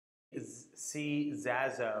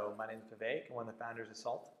Zhao. My name is Vivek. I'm one of the founders of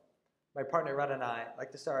Salt. My partner Red and I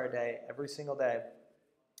like to start our day every single day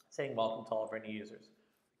saying welcome to all of our new users.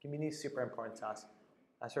 Community is super important to us.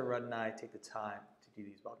 That's why Red and I take the time to do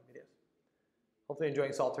these welcome videos. Hopefully you're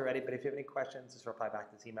enjoying Salt already, but if you have any questions, just reply back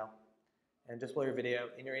to this email. And just below your video,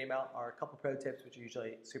 in your email are a couple pro tips which are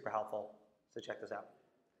usually super helpful, so check those out.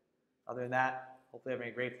 Other than that, hopefully you're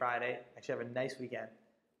having a great Friday. Actually have a nice weekend,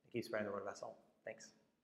 and keep spreading the word about Salt. Thanks.